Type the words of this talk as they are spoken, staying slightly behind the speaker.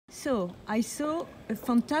So I saw a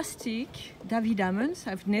fantastic David Hammond.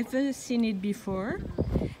 I've never seen it before.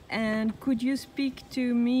 And could you speak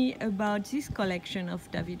to me about this collection of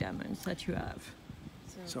David Hammonds that you have?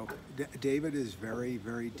 So David is very,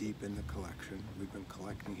 very deep in the collection. We've been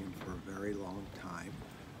collecting him for a very long time.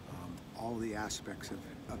 All the aspects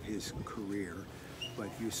of his career. But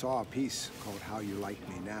you saw a piece called How You Like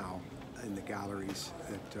Me Now in the galleries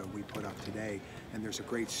that we put up today. And there's a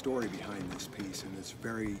great story behind this piece, and it's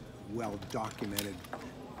very well documented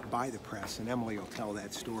by the press. And Emily will tell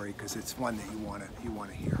that story because it's one that you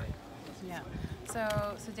want to hear. Yeah. So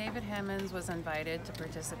David Hammonds was invited to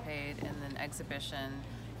participate in an exhibition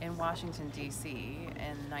in Washington, D.C.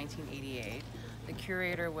 in 1988. The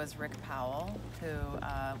curator was Rick Powell, who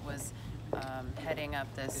was heading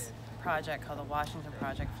up this project called the Washington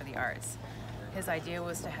Project for the Arts. His idea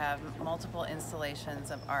was to have multiple installations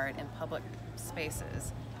of art in public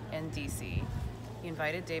spaces in D.C. He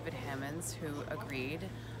invited David Hammonds, who agreed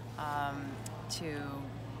to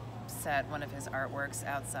set one of his artworks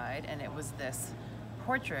outside, and it was this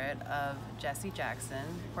portrait of Jesse Jackson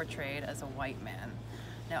portrayed as a white man.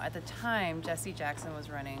 Now, at the time, Jesse Jackson was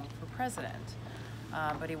running for president,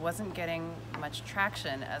 but he wasn't getting much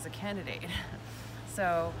traction as a candidate.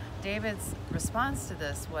 So David's response to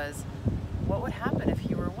this was, what would happen if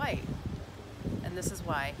he were white? And this is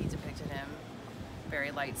why he depicted him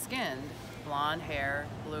very light-skinned, blonde hair,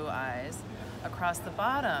 blue eyes. Across the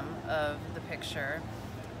bottom of the picture,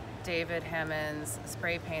 David Hammonds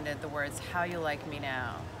spray painted the words, "How You Like Me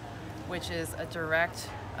Now," which is a direct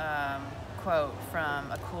quote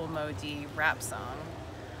from a Kool Moe Dee rap song.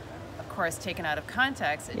 Of course, taken out of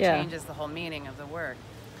context, it changes the whole meaning of the work.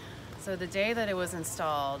 So the day that it was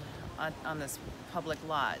installed on this public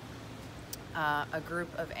lot, a group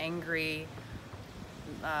of angry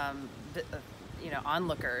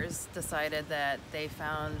onlookers decided that they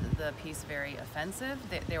found the piece very offensive.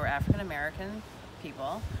 They were African American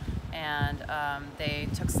people, and they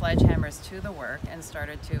took sledgehammers to the work and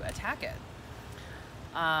started to attack it.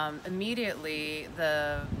 Immediately,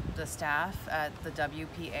 the staff at the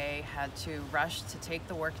WPA had to rush to take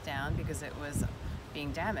the work down because it was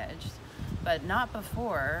being damaged, but not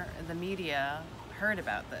before the media heard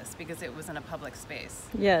about this because it was in a public space.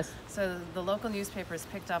 Yes. So the local newspapers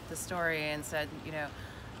picked up the story and said,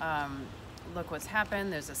 look what's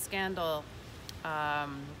happened, there's a scandal,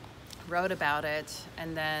 wrote about it,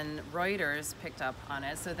 and then Reuters picked up on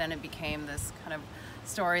it. So then it became this kind of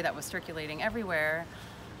story that was circulating everywhere.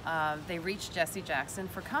 They reached Jesse Jackson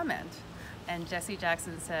for comment, and Jesse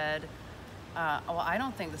Jackson said, well, I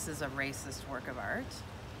don't think this is a racist work of art.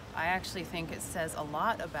 I actually think it says a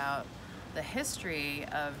lot about the history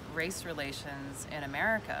of race relations in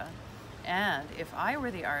America, and if I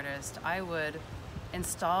were the artist, I would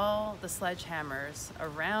install the sledgehammers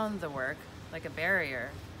around the work like a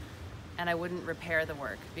barrier, and I wouldn't repair the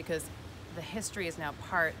work because the history is now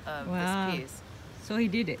part of this piece. So he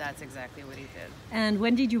did it. That's exactly what he did. And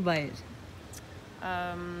when did you buy it?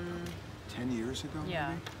 10 years ago, yeah.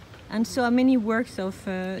 maybe? And so how many works of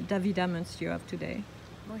David Hammonds do you have today?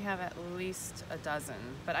 We have at least a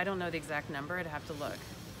dozen, but I don't know the exact number. I'd have to look.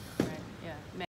 Right? Yeah.